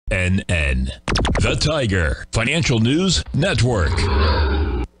TFNN, the Tiger Financial News Network.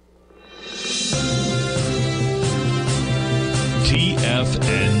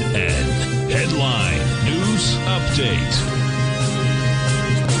 TFNN Headline News Update.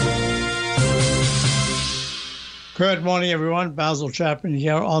 Good morning, everyone. Basil Chapman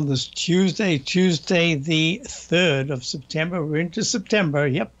here on this Tuesday the 3rd of September. We're into September,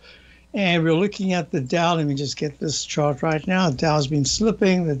 yep. And we're looking at the Dow. Let me just get this chart right now. The Dow's been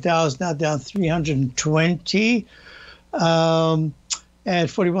slipping. The Dow is now down 320 at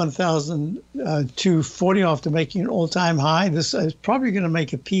 41,240 after making an all-time high. This is probably going to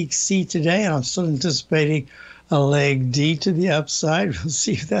make a peak C today, and I'm still anticipating a leg D to the upside. We'll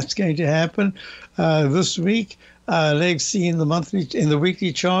see if that's going to happen this week. Leg C in the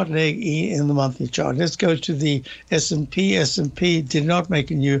weekly chart, leg E in the monthly chart. Let's go to the S&P. S&P did not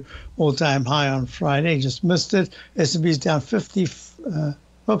make a new all-time high on Friday, just missed it. S&P is down 50.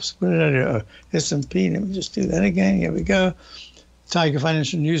 Oops, what did I do? Oh, S&P, let me just do that again. Here we go. Tiger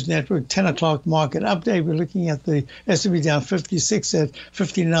Financial News Network, 10 o'clock market update. We're looking at the S&P down 56 at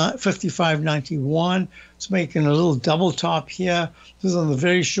 55.91. It's making a little double top here. This is on the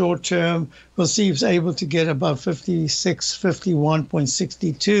very short term. We'll see if it's able to get above 56,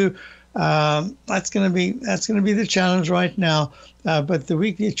 51.62. That's going to be the challenge right now. But the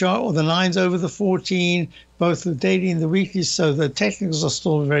weekly chart, or the lines over the 14, both the daily and the weekly, so the technicals are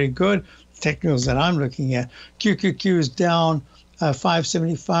still very good. The technicals that I'm looking at. QQQ is down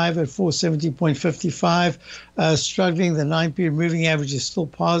 575 at 470.55. Struggling. The 9-period moving average is still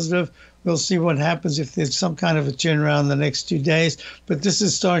positive. We'll see what happens if there's some kind of a turnaround in the next 2 days. But this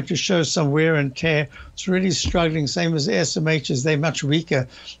is starting to show some wear and tear. It's really struggling. Same as the SMHs. They're much weaker.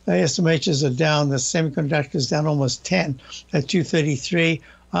 The SMHs are down. The semiconductors down almost 10 at 233.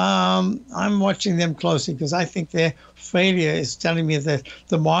 I'm watching them closely because I think their failure is telling me that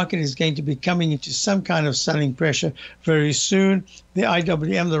the market is going to be coming into some kind of selling pressure very soon. The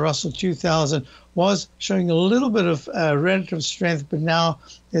IWM, the Russell 2000, was showing a little bit of relative strength, but now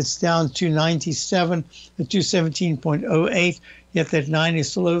it's down to 97 at 217.08. Yet that 9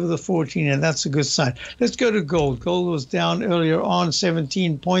 is still over the 14, and that's a good sign. Let's go to gold. Gold was down earlier on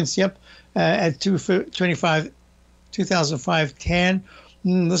 17 points, at 2,510.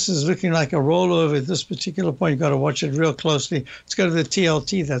 This is looking like a rollover at this particular point. You've got to watch it real closely. Let's go to the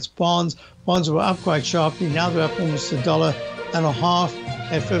TLT. That's bonds. Bonds were up quite sharply. Now they're up almost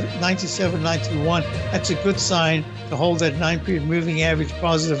 $1.50 at 97.91. That's a good sign to hold that 9-period moving average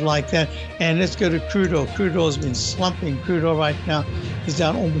positive like that. And let's go to crude oil. Crude oil has been slumping. Crude oil right now is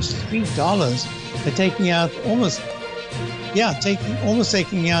down almost $3. They're taking out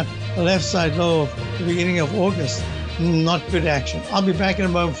taking out the left side low of the beginning of August. Not good action. I'll be back in a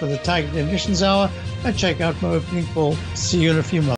moment for the Tiger Conditions Hour. And check out my opening call. See you in a few moments.